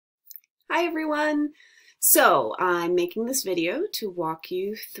Hi everyone! So I'm making this video to walk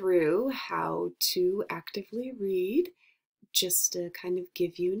you through how to actively read, just to kind of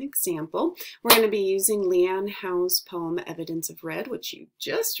give you an example. We're going to be using Leanne Howe's poem Evidence of Red, which you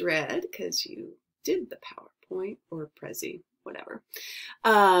just read because you did the PowerPoint or Prezi, whatever.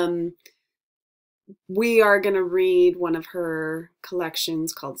 We are going to read one of her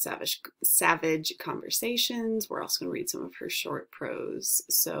collections called Savage Conversations. We're also going to read some of her short prose.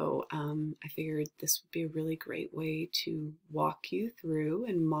 So I figured this would be a really great way to walk you through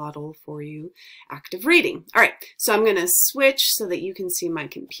and model for you active reading. All right, so I'm going to switch so that you can see my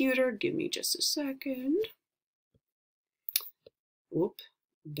computer. Give me just a second. Whoop,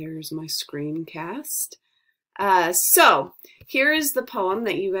 there's my screencast. So here is the poem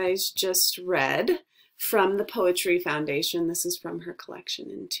that you guys just read from the Poetry Foundation. This is from her collection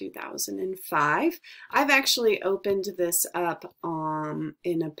in 2005. I've actually opened this up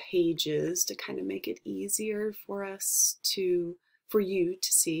in a Pages to kind of make it easier for you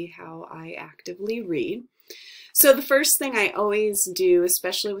to see how I actively read. So the first thing I always do,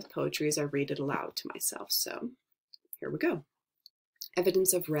 especially with poetry, is I read it aloud to myself. So here we go.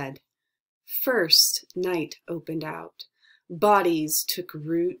 Evidence of Red. First, night opened out. Bodies took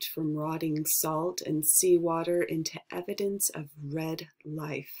root from rotting salt and seawater into evidence of red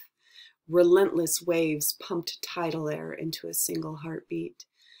life. Relentless waves pumped tidal air into a single heartbeat.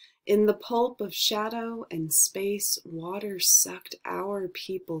 In the pulp of shadow and space, water sucked our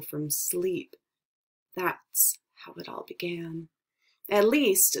people from sleep. That's how it all began. At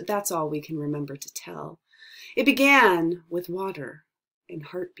least, that's all we can remember to tell. It began with water and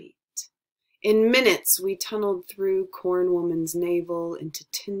heartbeat. In minutes, we tunneled through Corn Woman's navel into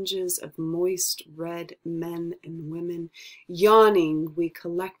tinges of moist red men and women. Yawning, we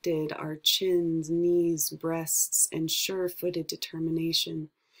collected our chins, knees, breasts, and sure-footed determination.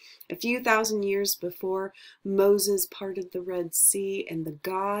 A few thousand years before, Moses parted the Red Sea, and the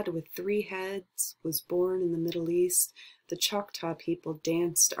God with 3 heads was born in the Middle East. The Choctaw people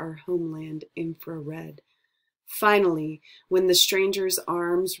danced our homeland infrared. Finally, when the stranger's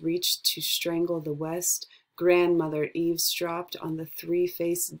arms reached to strangle the West, Grandmother eavesdropped on the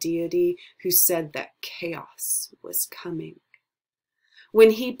 3-faced deity who said that chaos was coming.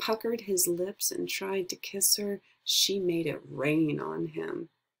 When he puckered his lips and tried to kiss her, she made it rain on him.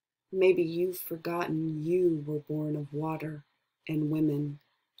 Maybe you've forgotten you were born of water and women,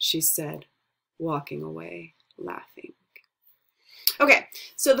 she said, walking away, laughing. Okay,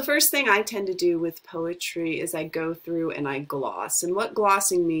 so the first thing I tend to do with poetry is I go through and I gloss. And what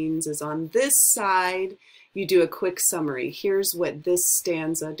glossing means is on this side, you do a quick summary. Here's what this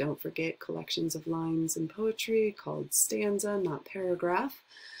stanza, don't forget collections of lines in poetry called stanza, not paragraph.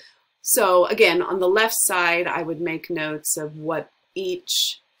 So again, on the left side, I would make notes of what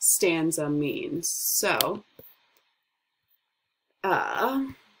each stanza means. So,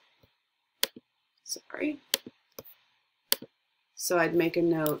 So I'd make a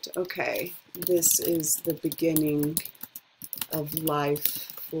note, okay, this is the beginning of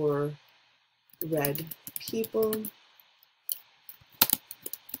life for red people.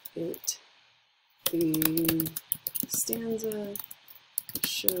 The stanza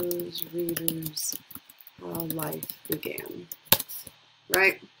shows readers how life began,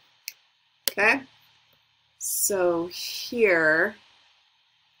 right? Okay, so here,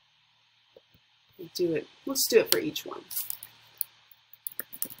 let's do it for each one.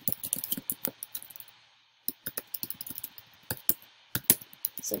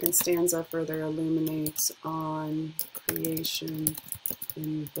 Second stanza further illuminates on creation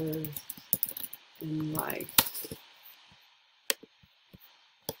and birth and life.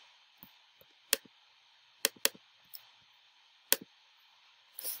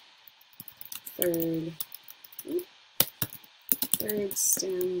 Third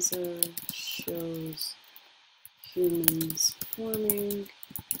stanza shows humans forming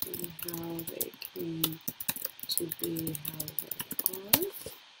and how they came to be how they are.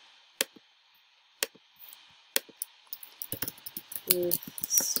 Fourth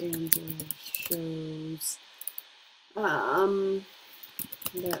stanza shows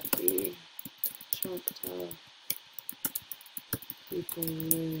that the Choctaw people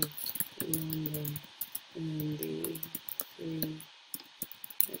lived longer than the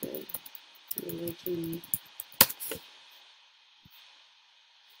 3-headed religion,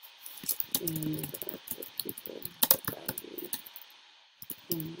 and that the people valued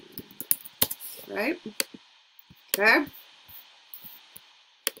homeland. Right? Okay?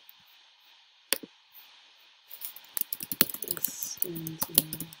 This stanza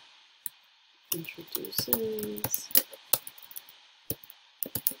introduces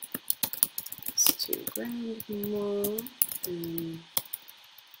grandma, and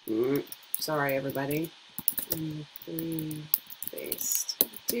sorry everybody, and the three-faced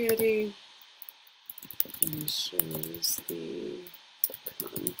deity, and shows the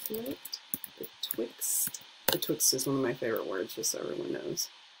conflict betwixt. Betwixt is one of my favorite words, just so everyone knows.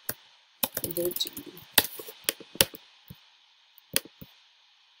 The two.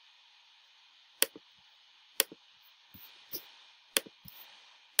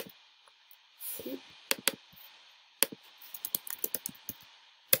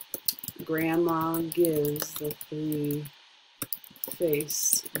 Grandma gives the three-faced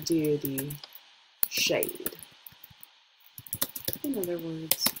deity shade. In other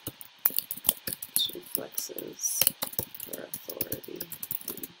words, she flexes her authority.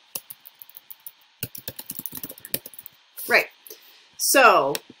 Right.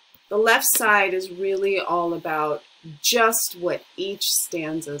 So the left side is really all about just what each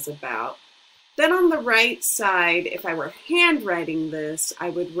stanza is about. Then on the right side, if I were handwriting this, I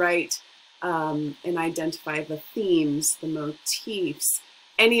would write and identify the themes, the motifs,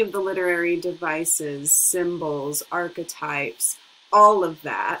 any of the literary devices, symbols, archetypes, all of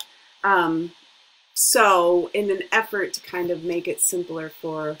that. So in an effort to kind of make it simpler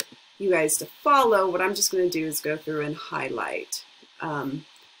for you guys to follow, what I'm just going to do is go through and highlight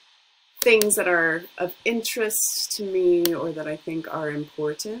things that are of interest to me or that I think are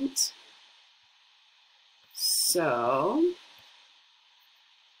important. So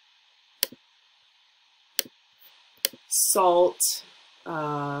salt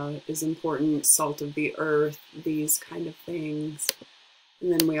is important, salt of the earth, these kind of things.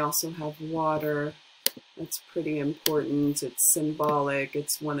 And then we also have water. That's pretty important. It's symbolic.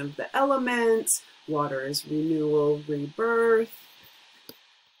 It's one of the elements. Water is renewal, rebirth.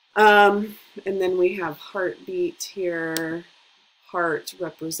 And then we have heartbeat here. Heart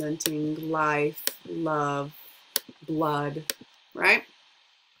representing life, love, blood, right?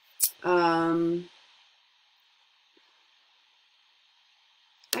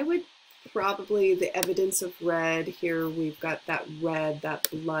 I would probably, the evidence of red here, we've got that red, that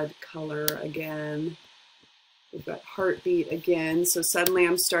blood color again. We've got heartbeat again. So suddenly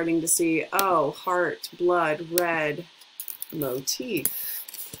I'm starting to see, oh, heart, blood, red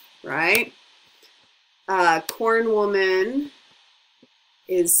motif, right? Corn woman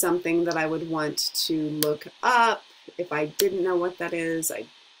is something that I would want to look up. If I didn't know what that is, I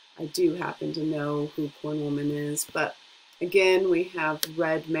do happen to know who corn woman is, but again, we have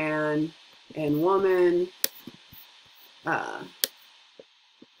red man and woman.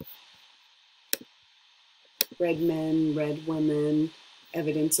 Red men, red women,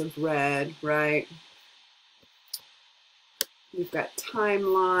 evidence of red, right? We've got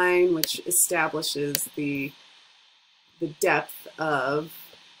timeline, which establishes the depth of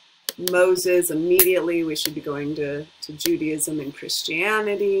Moses. Immediately, we should be going to Judaism and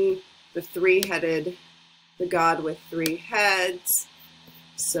Christianity. The three-headed, the God with three heads.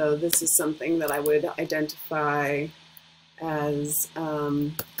 So this is something that I would identify as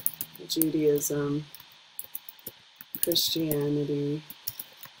Judaism, Christianity,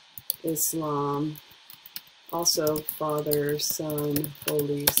 Islam, also Father, Son,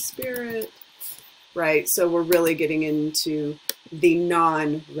 Holy Spirit, right? So we're really getting into the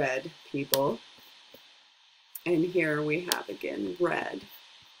non-red people. And here we have, again, red,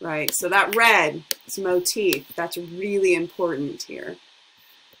 right? So that red is motif. That's really important here.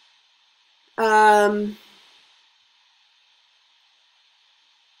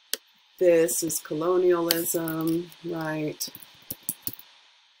 This is colonialism, right?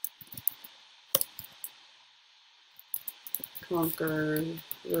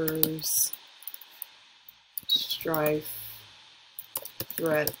 Conquerors, strife,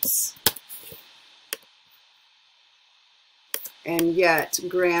 threats, and yet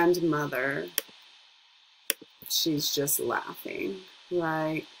grandmother, she's just laughing,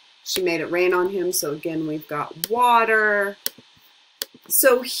 right? She made it rain on him, so again we've got water.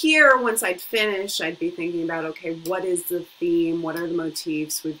 So here, once I'd finish, I'd be thinking about, okay, what is the theme? What are the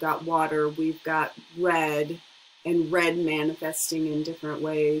motifs? We've got water, we've got red, and red manifesting in different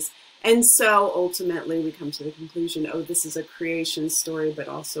ways. And so ultimately we come to the conclusion, oh, this is a creation story, but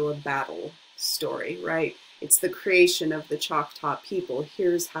also a battle story, right? It's the creation of the Choctaw people.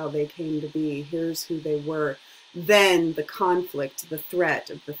 Here's how they came to be. Here's who they were. Then the conflict, the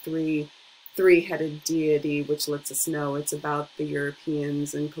threat of the three-headed deity, which lets us know it's about the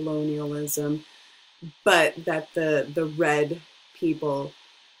Europeans and colonialism, but that the red people,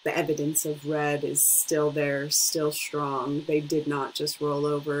 the evidence of red is still there, still strong. They did not just roll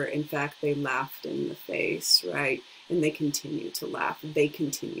over. In fact, they laughed in the face, right? And they continue to laugh. They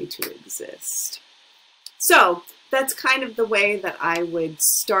continue to exist. So that's kind of the way that I would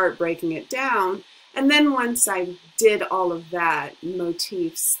start breaking it down. And then once I did all of that,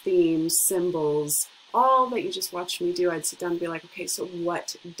 motifs, themes, symbols, all that you just watched me do, I'd sit down and be like, okay, so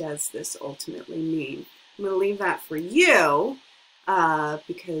what does this ultimately mean? I'm going to leave that for you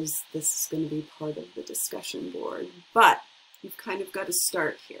because this is going to be part of the discussion board. But you've kind of got to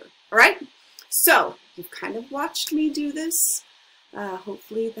start here. All right? So you've kind of watched me do this.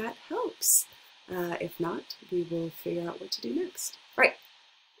 Hopefully that helps. If not, we will figure out what to do next. All right.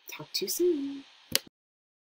 Talk to you soon.